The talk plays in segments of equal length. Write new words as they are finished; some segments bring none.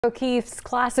Ohr-O'Keefe's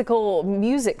classical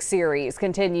music series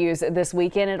continues this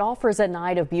weekend. It offers a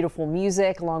night of beautiful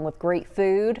music along with great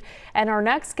food. And our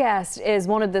next guest is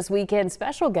one of this weekend's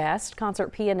special guests. Concert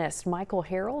pianist Michael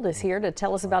Harold is here to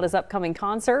tell us about his upcoming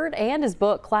concert and his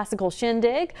book, Classical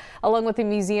Shindig, along with the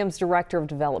museum's Director of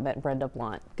Development, Brenda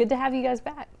Blunt. Good to have you guys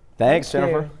back. Thanks,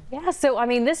 Jennifer. Yeah, so I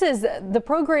mean, the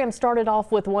program started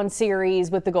off with one series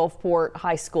with the Gulfport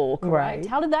High School, correct? Right.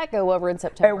 How did that go over in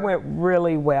September? It went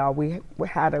really well. We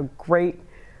had a great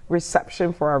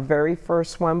reception for our very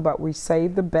first one, but we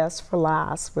saved the best for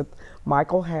last with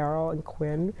Michael Harold and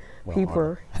Quinn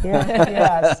Pieper.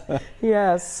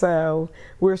 Yes. So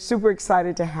we're super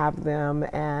excited to have them,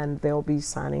 and they'll be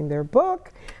signing their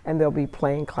book, and they'll be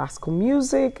playing classical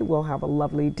music. We'll have a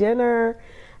lovely dinner.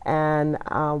 And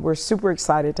we're super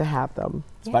excited to have them.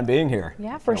 It's fun being here.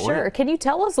 Yeah, for sure. Can you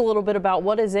tell us a little bit about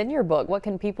what is in your book? What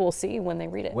can people see when they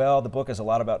read it? Well, the book is a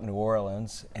lot about New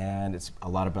Orleans, and it's a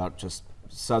lot about just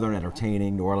Southern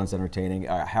entertaining, New Orleans entertaining.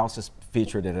 Our house is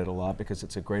featured in it a lot because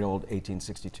it's a great old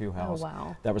 1862 house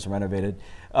that was renovated.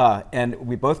 And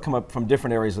we both come up from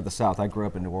different areas of the South. I grew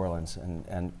up in New Orleans,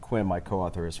 and Quinn, my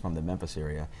co-author, is from the Memphis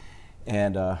area.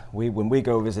 And when we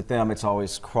go visit them, it's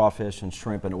always crawfish and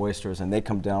shrimp and oysters, and they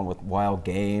come down with wild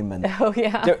game and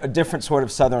different sort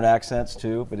of Southern accents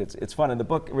too. But it's fun, and the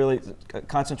book really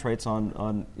concentrates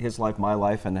on his life, my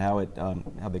life, and how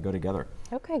they go together.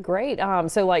 Okay, great.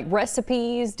 So like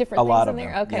recipes, different things in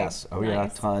there. Okay, yes. Oh yeah,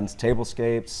 tons.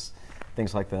 Tablescapes,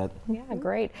 things like that. Yeah,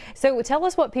 great. So tell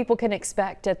us what people can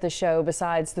expect at the show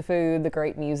besides the food, the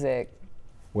great music.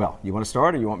 Well, you want to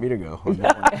start or you want me to go?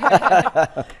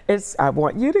 I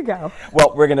want you to go.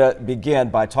 Well, we're going to begin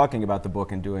by talking about the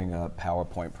book and doing a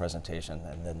PowerPoint presentation,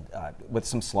 and then with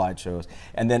some slideshows,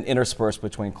 and then interspersed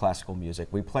between classical music.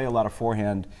 We play a lot of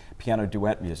four-hand piano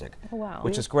duet music,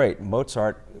 which is great.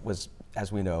 Mozart was,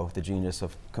 as we know, the genius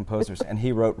of composers, and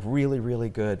he wrote really, really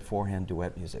good four-hand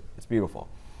duet music. It's beautiful.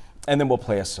 And then we'll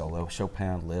play a solo,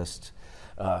 Chopin, Liszt,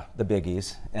 the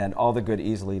biggies, and all the good,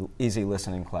 easy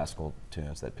listening classical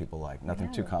tunes that people like.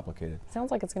 Nothing too complicated.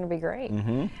 Sounds like it's going to be great.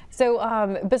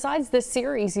 So besides this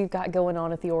series you've got going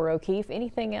on at the Ohr-O'Keefe,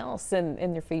 anything else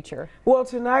in your feature? Well,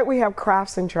 tonight we have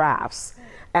Crafts and Drafts,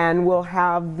 and we'll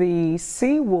have the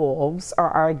Sea Wolves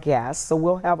are our guests. So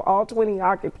we'll have all 20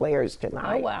 hockey players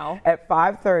tonight at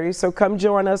 5:30. So come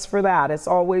join us for that. It's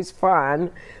always fun.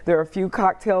 There are a few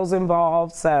cocktails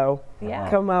involved, so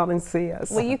come out and see us.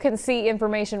 Well, you can see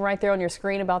information right there on your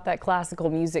screen about that classical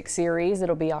music series.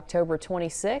 It'll be October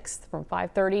 26th from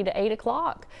 5:30 to 8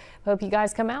 o'clock. Hope you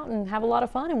guys come out and have a lot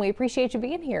of fun, and we appreciate you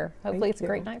being here. Hopefully it's a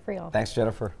great night for y'all. Thanks,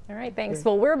 Jennifer. All right, thanks.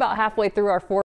 Well, we're about halfway through our